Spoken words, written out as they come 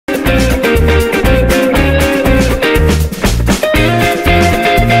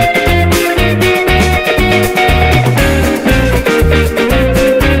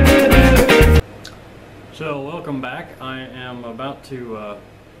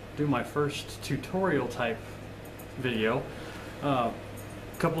do my first tutorial type video. A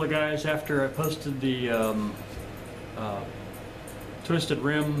couple of guys, after I posted the twisted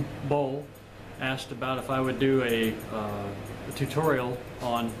rim bowl, asked about if I would do a tutorial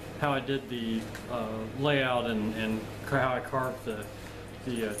on how I did the layout and how I carved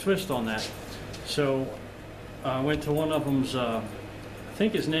the twist on that. So I went to one of them's, I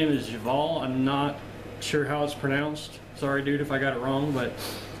think his name is Yuval, I'm not sure how it's pronounced, sorry dude if I got it wrong, but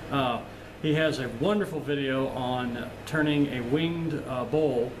he has a wonderful video on turning a winged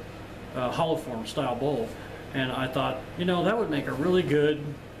bowl, Hollowform style bowl, and I thought, you know, that would make a really good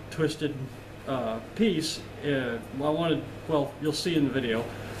twisted piece. Well, you'll see in the video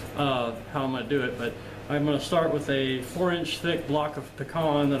how I'm going to do it, but I'm going to start with a 4-inch thick block of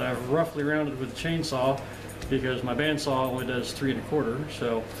pecan that I've roughly rounded with a chainsaw because my bandsaw only does 3 1/4.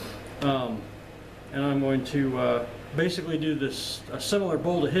 So, and I'm going to basically do this a similar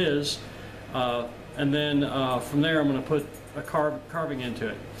bowl to his, and then from there I'm going to put a carving into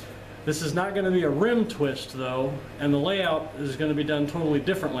it. This is not going to be a rim twist though, and the layout is going to be done totally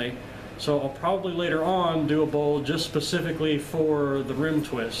differently. So I'll probably later on do a bowl just specifically for the rim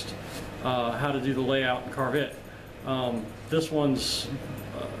twist, how to do the layout and carve it. This one's,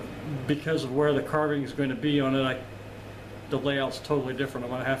 because of where the carving is going to be on it, the layout's totally different.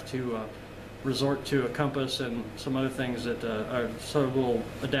 I'm going to have to resort to a compass and some other things that are sort of little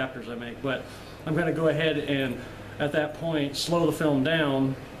adapters I make. But I'm going to go ahead and at that point slow the film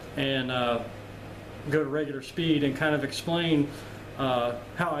down and go to regular speed and kind of explain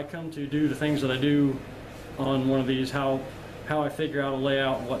how I come to do the things that I do on one of these, how I figure out a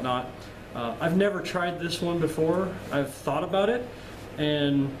layout and whatnot. I've never tried this one before. I've thought about it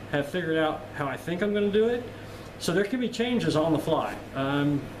and have figured out how I think I'm going to do it. So there can be changes on the fly.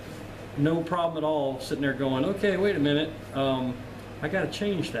 No problem at all sitting there going, okay, wait a minute, I got to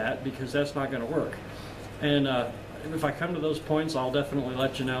change that because that's not going to work. And if I come to those points, I'll definitely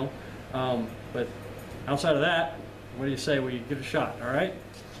let you know. But outside of that, what do you say we give it a shot, all right?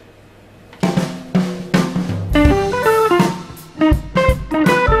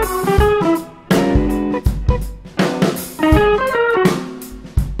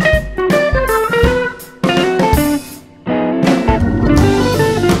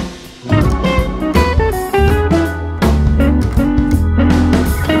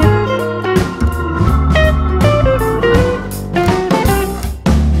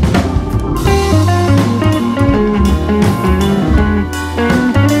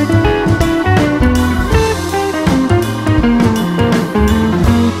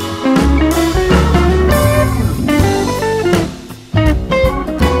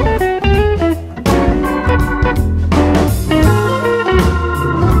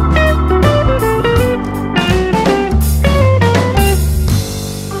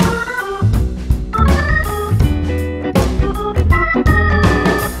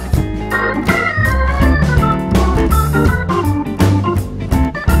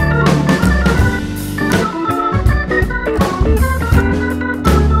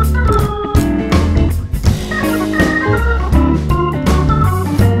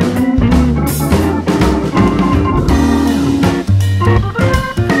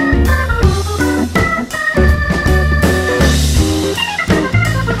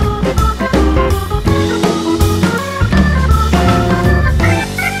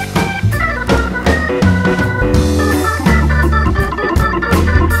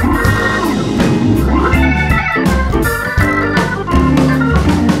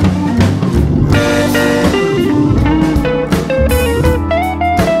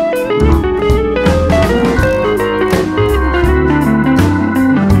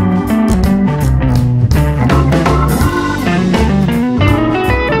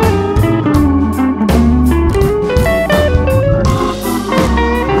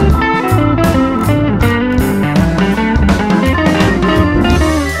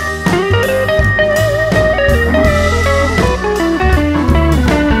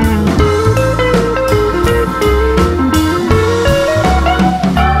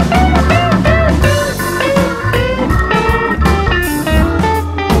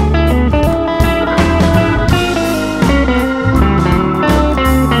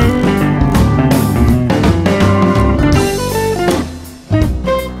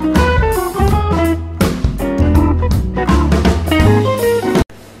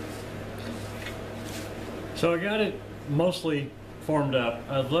 So I got it mostly formed up.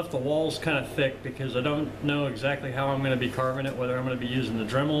 I've left the walls kind of thick because I don't know exactly how I'm going to be carving it, whether I'm going to be using the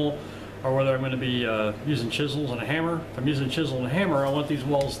Dremel or whether I'm going to be using chisels and a hammer. If I'm using a chisel and a hammer, I want these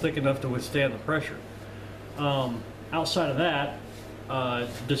walls thick enough to withstand the pressure. Outside of that,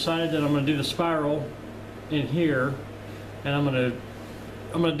 decided that I'm going to do the spiral in here, and I'm going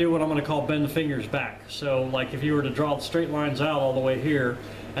to do what I'm going to call bend the fingers back. So like if you were to draw the straight lines out all the way here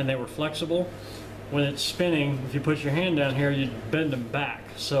and they were flexible, when it's spinning, if you put your hand down here, you'd bend them back.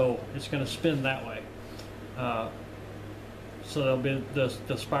 So it's going to spin that way. So they'll be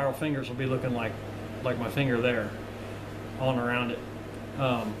the spiral fingers will be looking like my finger there, on around it.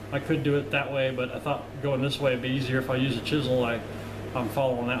 I could do it that way, but I thought going this way would be easier if I use a chisel. I'm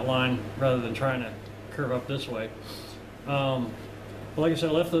following that line rather than trying to curve up this way. But like I said,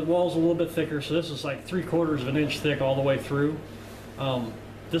 I left the walls a little bit thicker, so this is like 3/4 of an inch thick all the way through.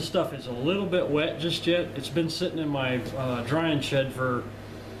 This stuff is a little bit wet just yet. It's been sitting in my drying shed for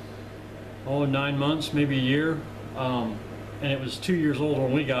 9 months, maybe a year, and it was 2 years old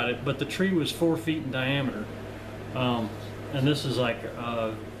when we got it, but the tree was 4 feet in diameter, and this is like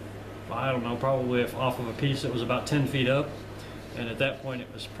I don't know, probably off of a piece that was about 10 feet up, and at that point it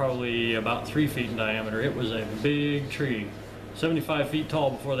was probably about 3 feet in diameter. It was a big tree, 75 feet tall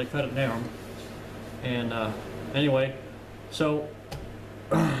before they cut it down. And anyway, so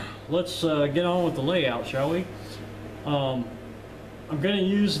let's get on with the layout, shall we? I'm going to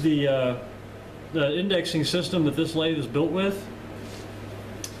use the indexing system that this lathe is built with,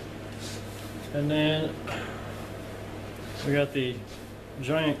 and then we got the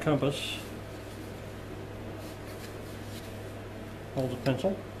giant compass. Hold the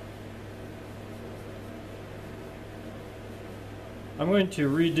pencil. I'm going to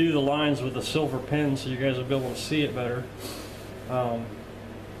redo the lines with a silver pen so you guys will be able to see it better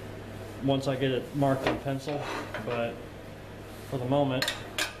once I get it marked in pencil, but for the moment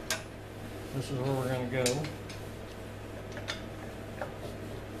this is where we're going to go. So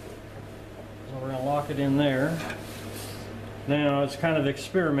we're going to lock it in there. Now it's kind of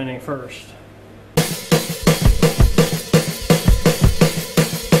experimenting first.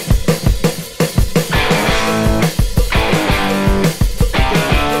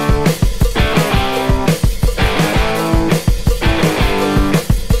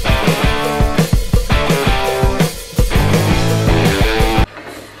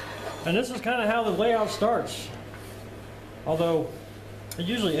 And this is kind of how the layout starts. Although I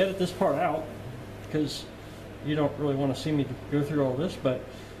usually edit this part out because you don't really want to see me go through all this, but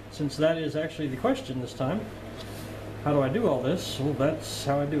since that is actually the question this time, how do I do all this? Well, that's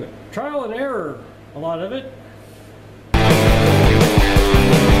how I do it. Trial and error, a lot of it.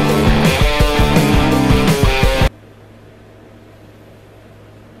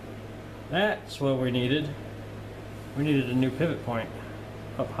 That's what we needed. We needed a new pivot point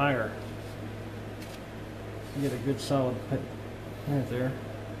up higher. You get a good solid pivot right there.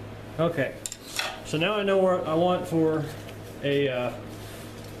 Okay, so now I know what I want for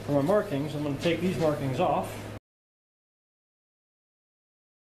my markings. I'm going to take these markings off.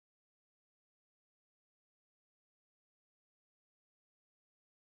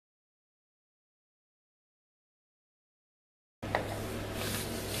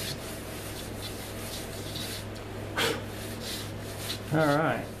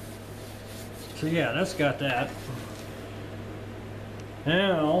 Alright, so yeah, that's got that.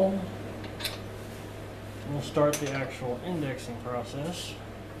 Now, we'll start the actual indexing process.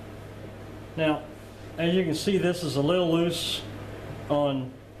 Now, as you can see, this is a little loose on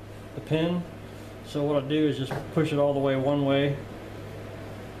the pin, so what I do is just push it all the way one way.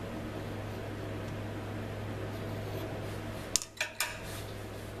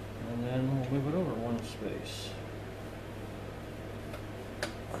 And then we'll move it over one space.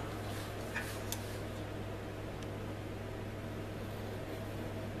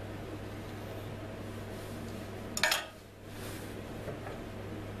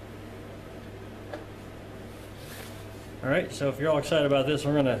 Alright, so if you're all excited about this,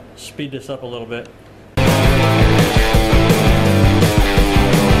 we're going to speed this up a little bit.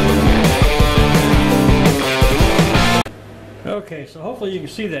 Okay, so hopefully you can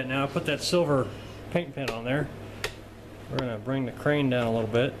see that now. I put that silver paint pen on there. We're going to bring the crane down a little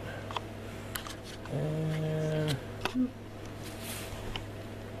bit. And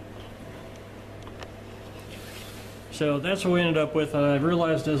so that's what we ended up with, and I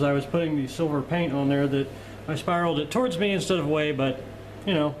realized as I was putting the silver paint on there that I spiraled it towards me instead of away, but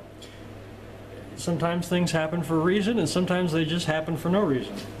you know, sometimes things happen for a reason and sometimes they just happen for no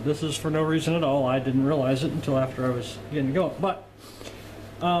reason. This is for no reason at all. I didn't realize it until after I was getting going. But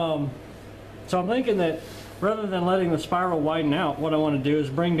so I'm thinking that rather than letting the spiral widen out, what I want to do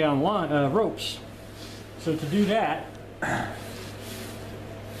is bring down ropes. So to do that, I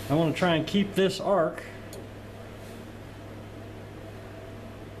want to try and keep this arc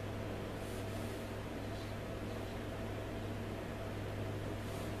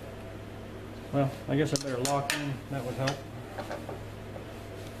Well, I guess I better lock in, that would help.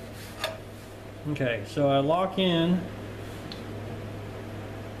 Okay, so I lock in,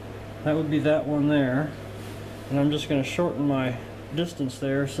 that would be that one there, and I'm just going to shorten my distance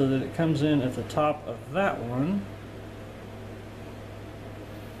there so that it comes in at the top of that one,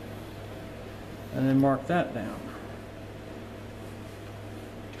 and then mark that down.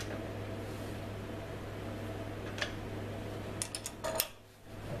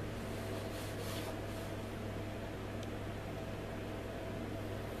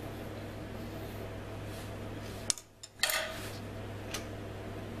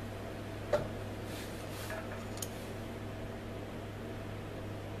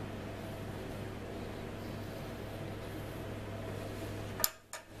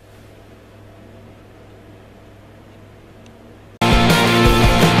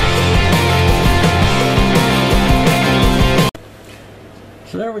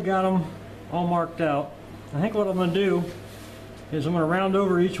 So there we got them all marked out. I think what I'm going to do is I'm going to round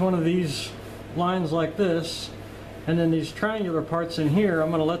over each one of these lines like this, and then these triangular parts in here, I'm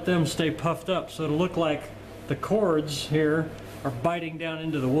going to let them stay puffed up so it'll look like the cords here are biting down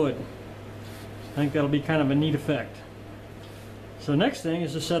into the wood. I think that'll be kind of a neat effect. So next thing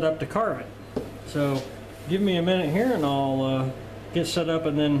is to set up to carve it. So give me a minute here and I'll get set up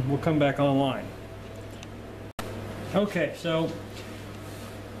and then we'll come back online. Okay, so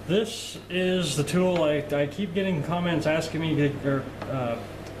this is the tool. I keep getting comments asking me, or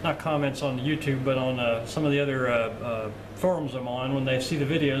not comments on YouTube, but on some of the other forums I'm on. When they see the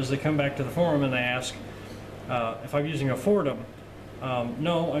videos, they come back to the forum and they ask if I'm using a Fordham.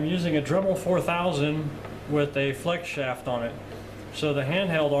 No, I'm using a Dremel 4000 with a flex shaft on it. So the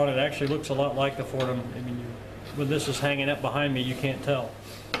handheld on it actually looks a lot like the Fordham. I mean, when this is hanging up behind me, you can't tell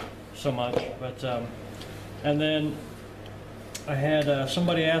so much. But and then I had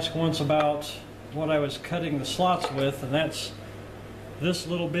somebody ask once about what I was cutting the slots with, and that's this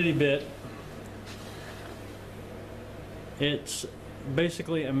little bitty bit. It's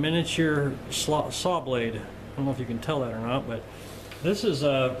basically a miniature saw blade. I don't know if you can tell that or not, but this is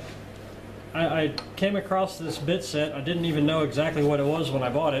I came across this bit set. I didn't even know exactly what it was when I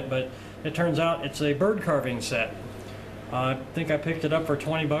bought it, but it turns out it's a bird carving set. I think I picked it up for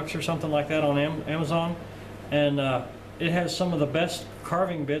 20 bucks or something like that on Amazon, and it has some of the best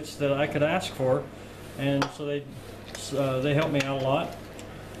carving bits that I could ask for, and so they helped me out a lot.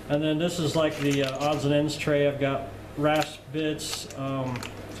 And then this is like the odds and ends tray. I've got rasp bits.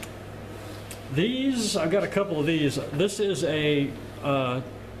 These, I've got a couple of these. This is it's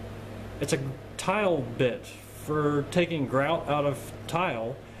a tile bit for taking grout out of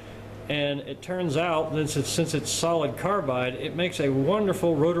tile, and it turns out that since it's solid carbide, it makes a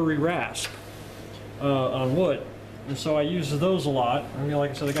wonderful rotary rasp on wood. And so I use those a lot. I mean,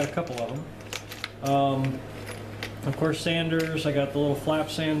 like I said, I got a couple of them. Of course, sanders. I got the little flap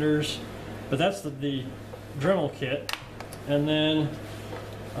sanders, but that's the Dremel kit. And then,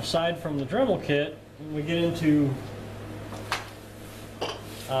 aside from the Dremel kit, we get into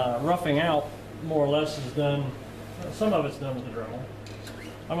roughing out. More or less is done. Some of it's done with the Dremel.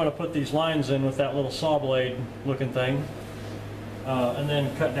 I'm going to put these lines in with that little saw blade looking thing, and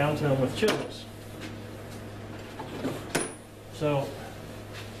then cut down to them with chisels. So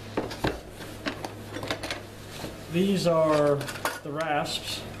these are the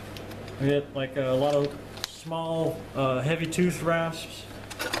rasps. We get like a lot of small heavy tooth rasps,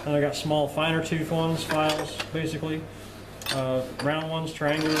 and I got small finer tooth ones, files basically. Round ones,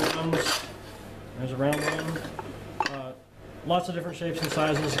 triangular ones. There's a round one. Lots of different shapes and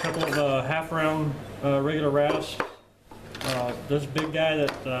sizes. A couple of half round regular rasps. This big guy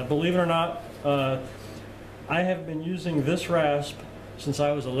that, believe it or not, I have been using this rasp since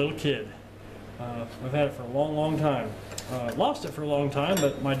I was a little kid. I've had it for a long, long time. Lost it for a long time,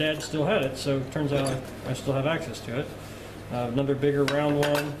 but my dad still had it, so it turns out I still have access to it. Another bigger round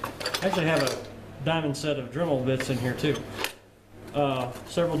one. I actually have a diamond set of Dremel bits in here too.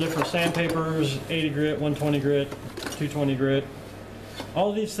 Several different sandpapers, 80 grit, 120 grit, 220 grit.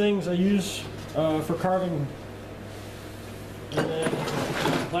 All these things I use for carving. And then,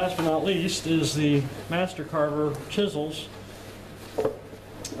 last but not least, is the Master Carver chisels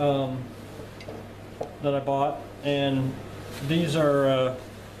that I bought, and these are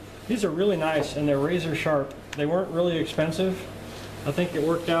really nice, and they're razor sharp. They weren't really expensive. I think it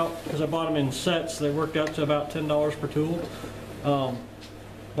worked out, because I bought them in sets, they worked out to about $10 per tool.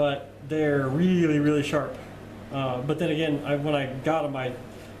 But they're really, really sharp. But then again, when I got them, I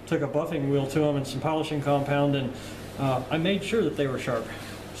took a buffing wheel to them and some polishing compound, and I made sure that they were sharp.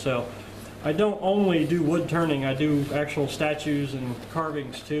 So I don't only do wood turning, I do actual statues and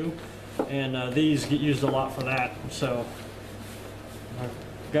carvings too. and these get used a lot for that. So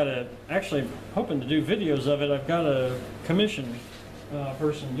I've got a, actually hoping to do videos of it. I've got a commission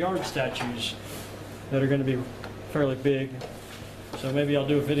for some yard statues that are going to be fairly big. So maybe I'll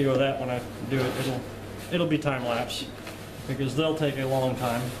do a video of that when I do it. It'll be time lapse because they'll take a long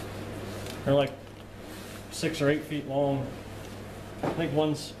time. They're like 6 or 8 feet long. I think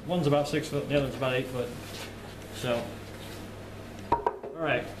one's about 6 foot, the other's about 8 foot. So, all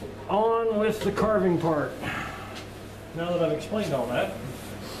right, on with the carving part. Now that I've explained all that,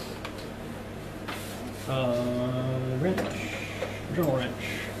 drill wrench.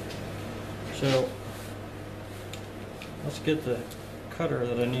 So let's get the cutter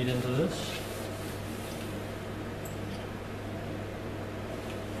that I need into this.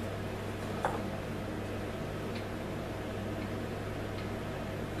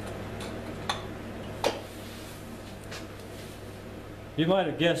 You might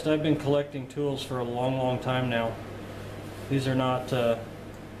have guessed I've been collecting tools for a long time now. These are not,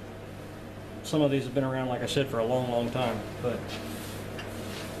 some of these have been around, like I said, for a long time, but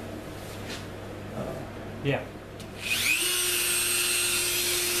yeah.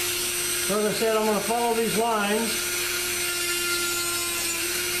 So as I said, I'm going to follow these lines.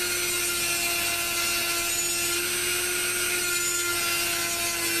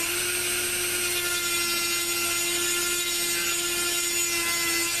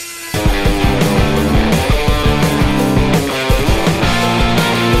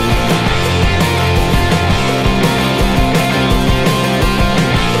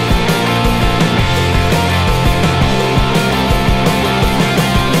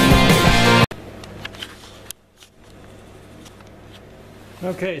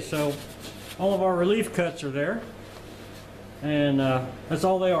 Okay, so all of our relief cuts are there, and that's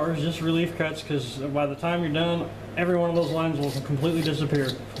all they are, is just relief cuts, because by the time you're done, every one of those lines will completely disappear.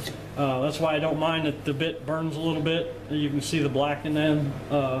 That's why I don't mind that the bit burns a little bit. You can see the black in them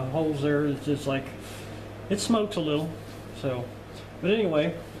holes there. It's just like, it smokes a little. So, but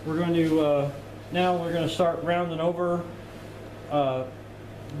anyway, we're going to, now we're going to start rounding over,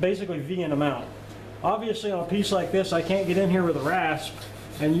 basically V'ing them out. Obviously on a piece like this, I can't get in here with a rasp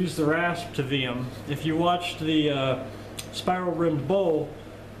and use the rasp to V them. If you watched the spiral rimmed bowl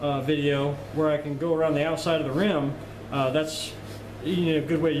video where I can go around the outside of the rim, that's a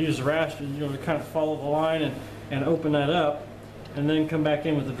good way to use the rasp, and to kind of follow the line and open that up, and then come back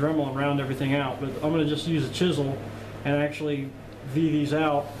in with the Dremel and round everything out. But I'm going to just use a chisel and actually V these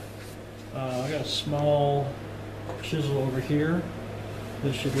out. I got a small chisel over here.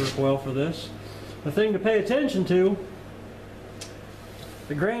 This should work well for this. The thing to pay attention to,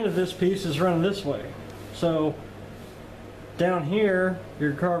 the grain of this piece is running this way. So down here,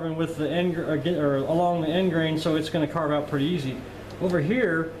 you're carving with the end, or along the end grain, so it's going to carve out pretty easy. Over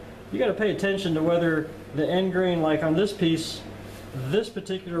here, you got to pay attention to whether the end grain, like on this piece, this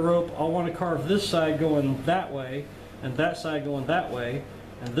particular rope, I want to carve this side going that way, and that side going that way,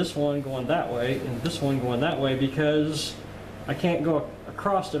 and this one going that way, and this one going that way, because I can't go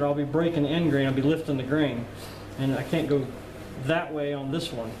across it. I'll be breaking the end grain, I'll be lifting the grain, and I can't go that way on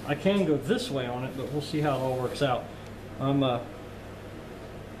this one. I can go this way on it, but we'll see how it all works out. I'm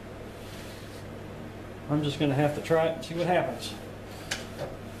just going to have to try it and see what happens.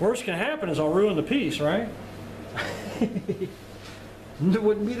 Worst can happen is I'll ruin the piece, right? It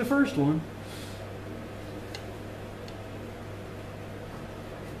wouldn't be the first one.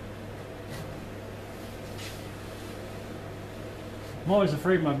 I'm always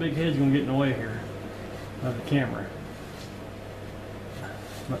afraid my big head's going to get in the way here of the camera.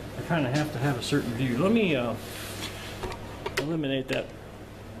 But I kind of have to have a certain view. Let me eliminate that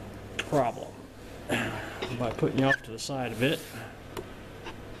problem by putting you off to the side a bit.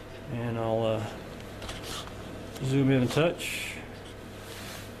 And I'll zoom in and touch.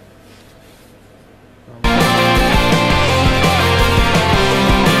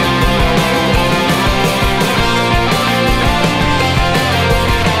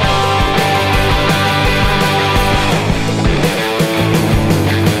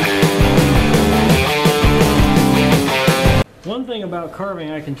 One thing about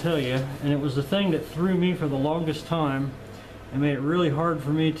carving I can tell you, and it was the thing that threw me for the longest time and made it really hard for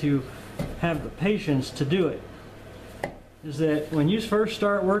me to have the patience to do it, is that when you first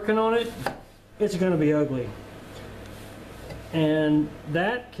start working on it, it's going to be ugly. And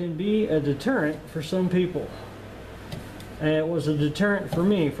that can be a deterrent for some people. And it was a deterrent for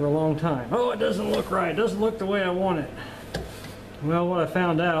me for a long time. Oh, it doesn't look right, it doesn't look the way I want it. Well, what I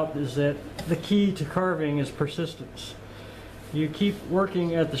found out is that the key to carving is persistence. You keep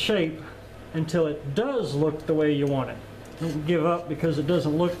working at the shape until it does look the way you want it. don't give up because it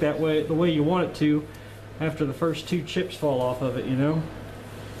doesn't look that way, the way you want it to, after the first 2 chips fall off of it, you know.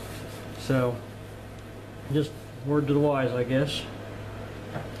 So, just word to the wise, I guess.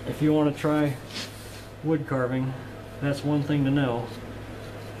 If you want to try wood carving, that's one thing to know.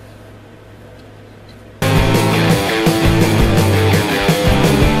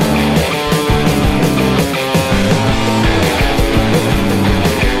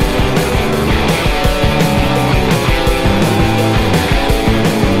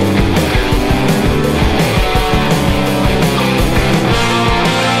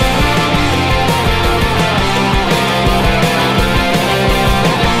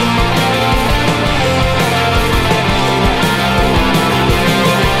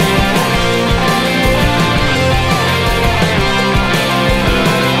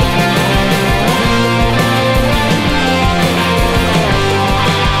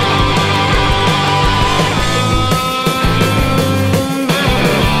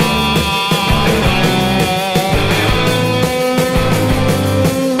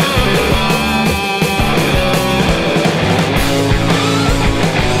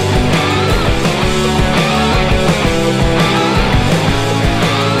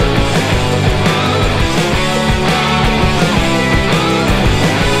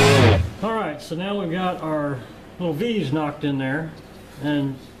 So now we've got our little V's knocked in there,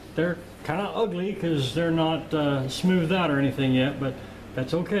 and they're kind of ugly because they're not smoothed out or anything yet, but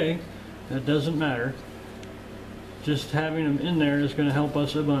that's okay. That doesn't matter. Just having them in there is going to help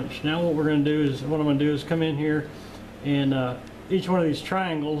us a bunch. Now what I'm going to do is come in here and each one of these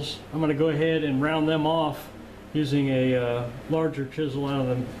triangles, I'm going to go ahead and round them off using a larger chisel out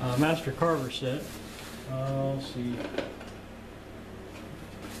of the Master Carver set. Let's see.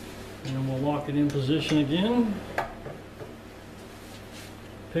 And we'll lock it in position again.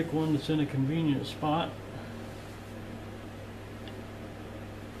 Pick one that's in a convenient spot.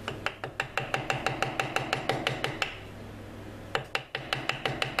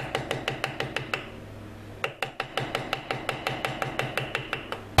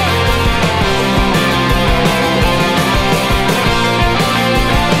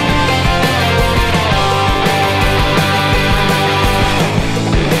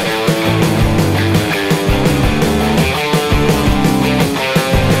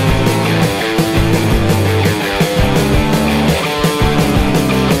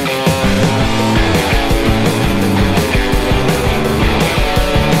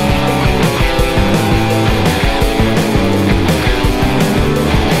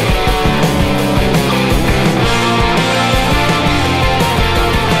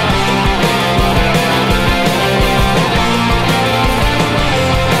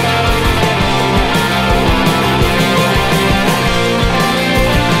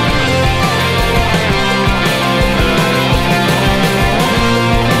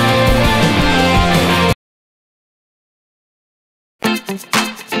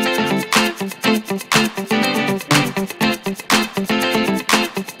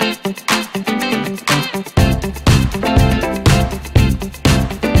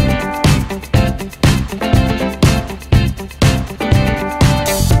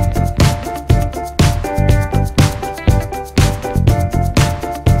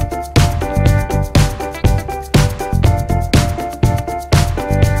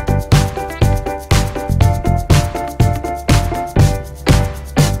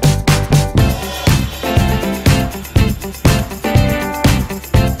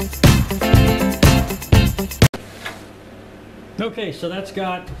 Okay, so that's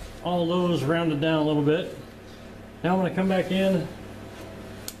got all those rounded down a little bit. Now I'm going to come back in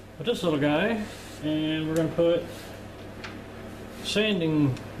with this little guy, and we're going to put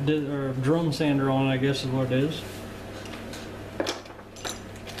sanding or drum sander on, I guess is what it is. So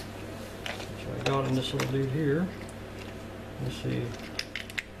I got in this little dude here. Let's see.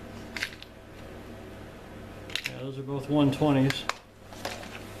 Yeah, those are both 120s.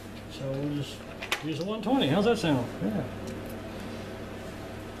 So we'll just use a 120. How's that sound? Yeah.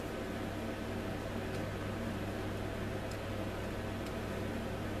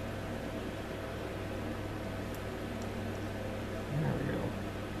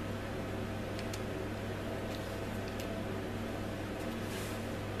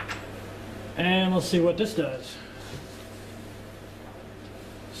 And let's see what this does.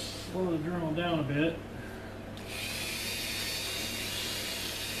 Slow the drum down a bit.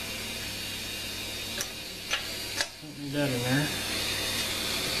 Don't need that in there.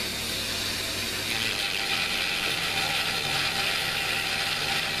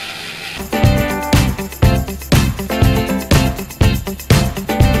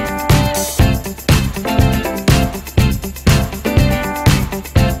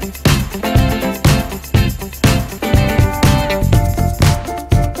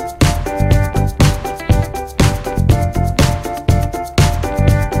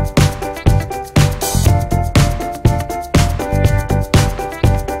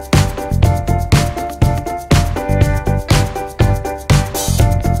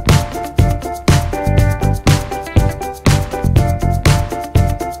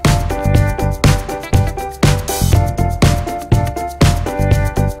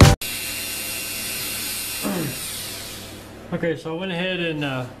 Okay, so I went ahead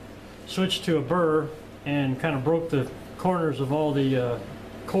and switched to a burr and kind of broke the corners of all the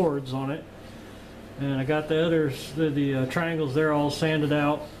cords on it. And I got the others, the triangles there all sanded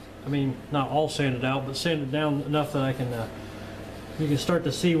out. I mean, not all sanded out, but sanded down enough that I can, you can start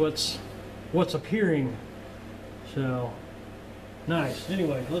to see what's appearing. So, nice.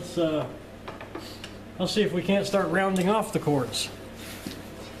 Anyway, let's see if we can't start rounding off the cords.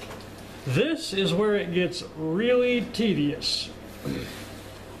 This is where it gets really tedious.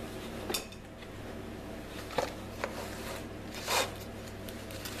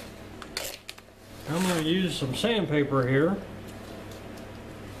 I'm going to use some sandpaper here,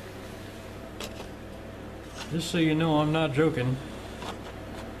 just so you know I'm not joking.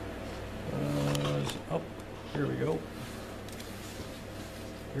 Oh, here we go.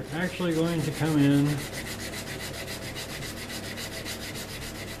 You're actually going to come in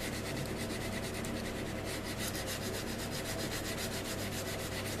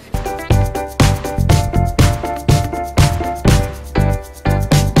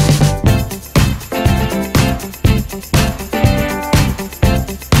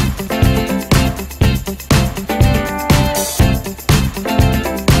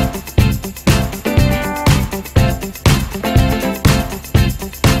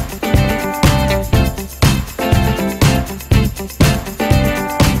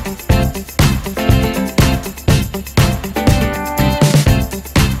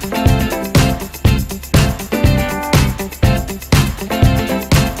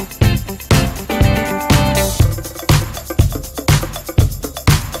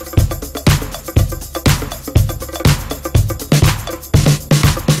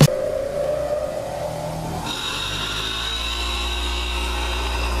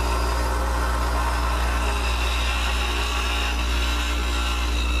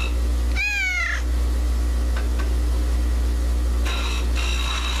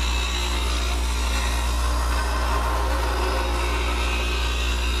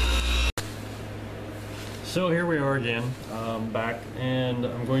So here we are again, back, and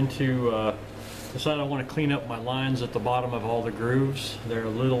I'm going to decide I want to clean up my lines at the bottom of all the grooves. They're a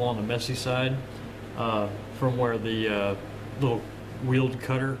little on the messy side from where the little wheeled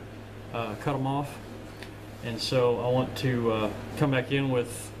cutter cut them off. And so I want to come back in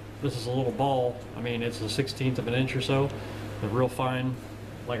with, this is a little ball, I mean it's a 1/16 of an inch or so, real fine,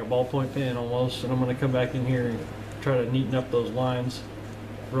 like a ballpoint pen almost, and I'm going to come back in here and try to neaten up those lines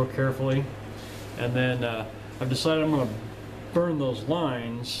real carefully. And then I've decided I'm going to burn those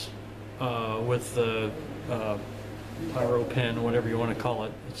lines with the pyro pen, whatever you want to call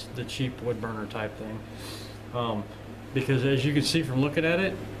it. It's the cheap wood burner type thing. Because as you can see from looking at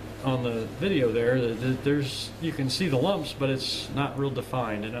it on the video there, you can see the lumps, but it's not real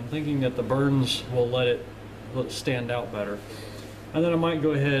defined. And I'm thinking that the burns will let it stand out better. And then I might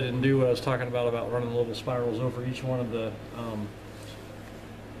go ahead and do what I was talking about running little spirals over each one of the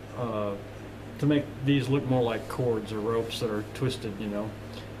to make these look more like cords or ropes that are twisted, you know.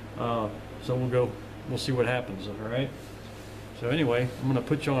 So we'll see what happens, all right? So anyway, I'm gonna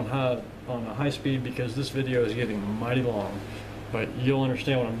put you on a high speed because this video is getting mighty long, but you'll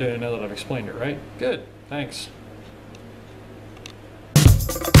understand what I'm doing now that I've explained it, right? Good, thanks.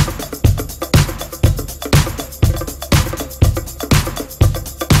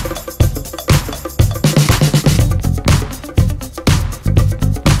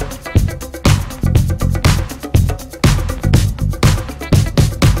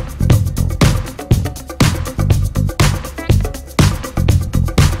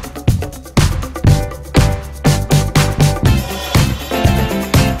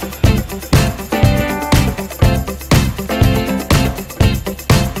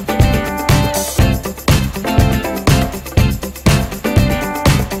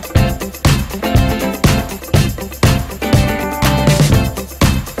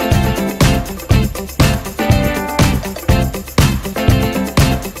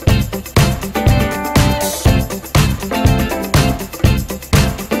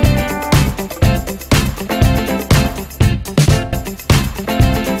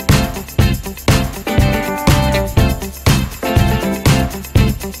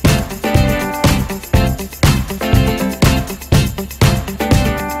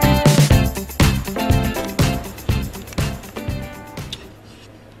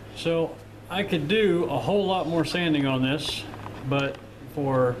 So I could do a whole lot more sanding on this, but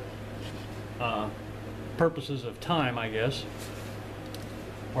for purposes of time, I guess,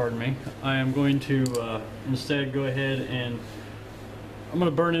 pardon me, I am going to instead go ahead and I'm going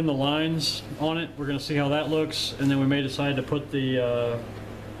to burn in the lines on it. We're going to see how that looks, and then we may decide to put the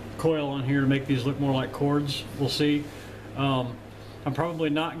coil on here to make these look more like cords. We'll see. I'm probably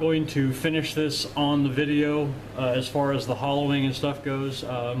not going to finish this on the video as far as the hollowing and stuff goes.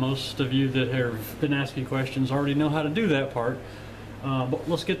 Most of you that have been asking questions already know how to do that part. But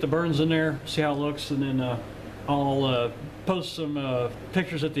let's get the burns in there, see how it looks, and then I'll post some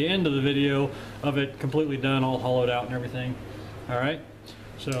pictures at the end of the video of it completely done, all hollowed out and everything. Alright,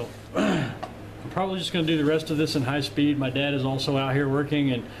 so I'm probably just going to do the rest of this in high speed. My dad is also out here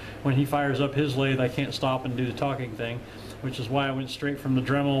working, and when he fires up his lathe I can't stop and do the talking thing, which is why I went straight from the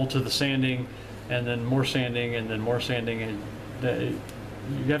Dremel to the sanding, and then more sanding, and then more sanding. And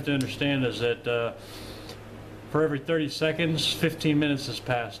you have to understand is that for every 30 seconds, 15 minutes has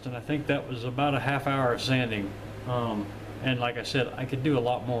passed, and I think that was about a half hour of sanding. And like I said, I could do a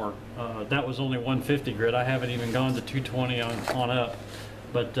lot more. That was only 150 grit. I haven't even gone to 220 on up,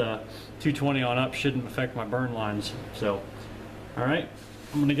 but 220 on up shouldn't affect my burn lines. So, all right,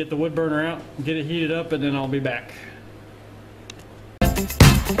 I'm gonna get the wood burner out, get it heated up, and then I'll be back.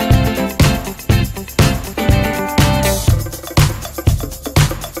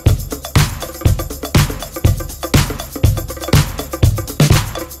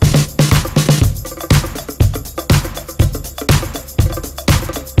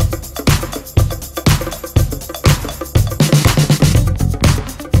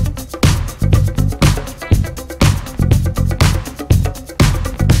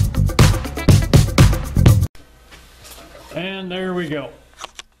 And there we go.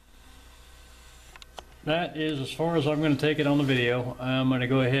 That is as far as I'm going to take it on the video. I'm going to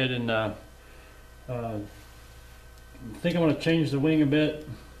go ahead and I think I'm going to change the wing a bit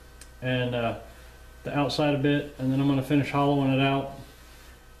and the outside a bit, and then I'm going to finish hollowing it out.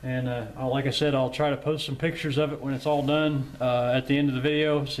 And like I said, I'll try to post some pictures of it when it's all done at the end of the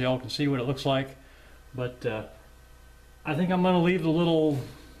video, so y'all can see what it looks like. But I think I'm going to leave the little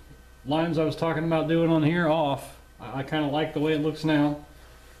lines I was talking about doing on here off. I kind of like the way it looks now.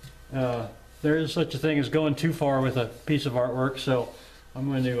 There is such a thing as going too far with a piece of artwork, so I'm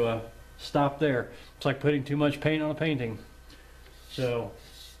going to stop there. It's like putting too much paint on a painting. So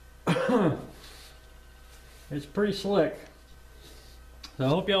it's pretty slick. So I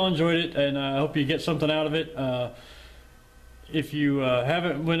hope y'all enjoyed it, and I hope you get something out of it. If you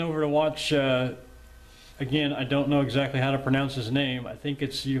haven't went over to watch, again, I don't know exactly how to pronounce his name. I think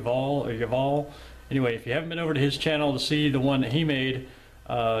it's Yuval or Yuval. Anyway, if you haven't been over to his channel to see the one that he made,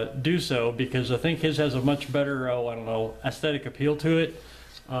 do so, because I think his has a much better, I don't know, aesthetic appeal to it.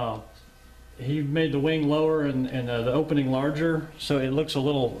 He made the wing lower and the opening larger, so it looks a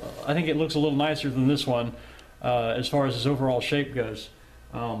little, I think it looks a little nicer than this one as far as his overall shape goes.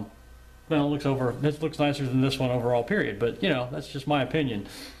 Well, it looks nicer than this one overall, period, but you know, that's just my opinion.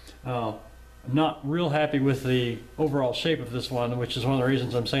 I'm not real happy with the overall shape of this one, which is one of the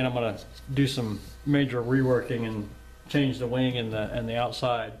reasons I'm saying I'm going to do some major reworking and change the wing and the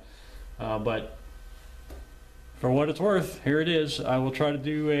outside. But for what it's worth, here it is. I will try to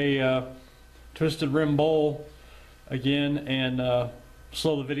do a twisted rim bowl again and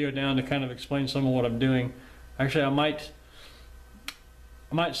slow the video down to kind of explain some of what I'm doing. Actually, I might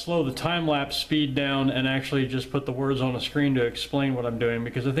slow the time-lapse speed down and actually just put the words on the screen to explain what I'm doing,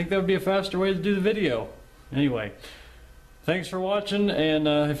 because I think that would be a faster way to do the video. Anyway, thanks for watching, and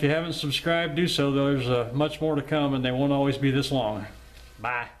if you haven't subscribed, do so. There's much more to come, and they won't always be this long.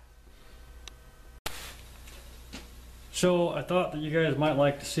 Bye. So I thought that you guys might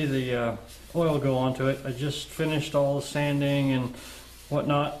like to see the oil go onto it. I just finished all the sanding and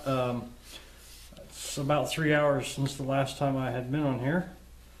whatnot. It's about 3 hours since the last time I had been on here.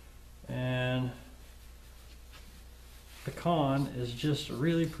 And pecan is just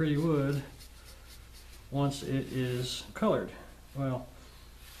really pretty wood once it is colored. Well,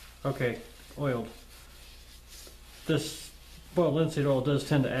 okay, oiled. This boiled linseed oil does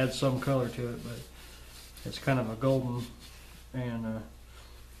tend to add some color to it, but it's kind of a golden, and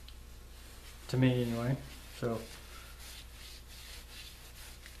to me anyway. So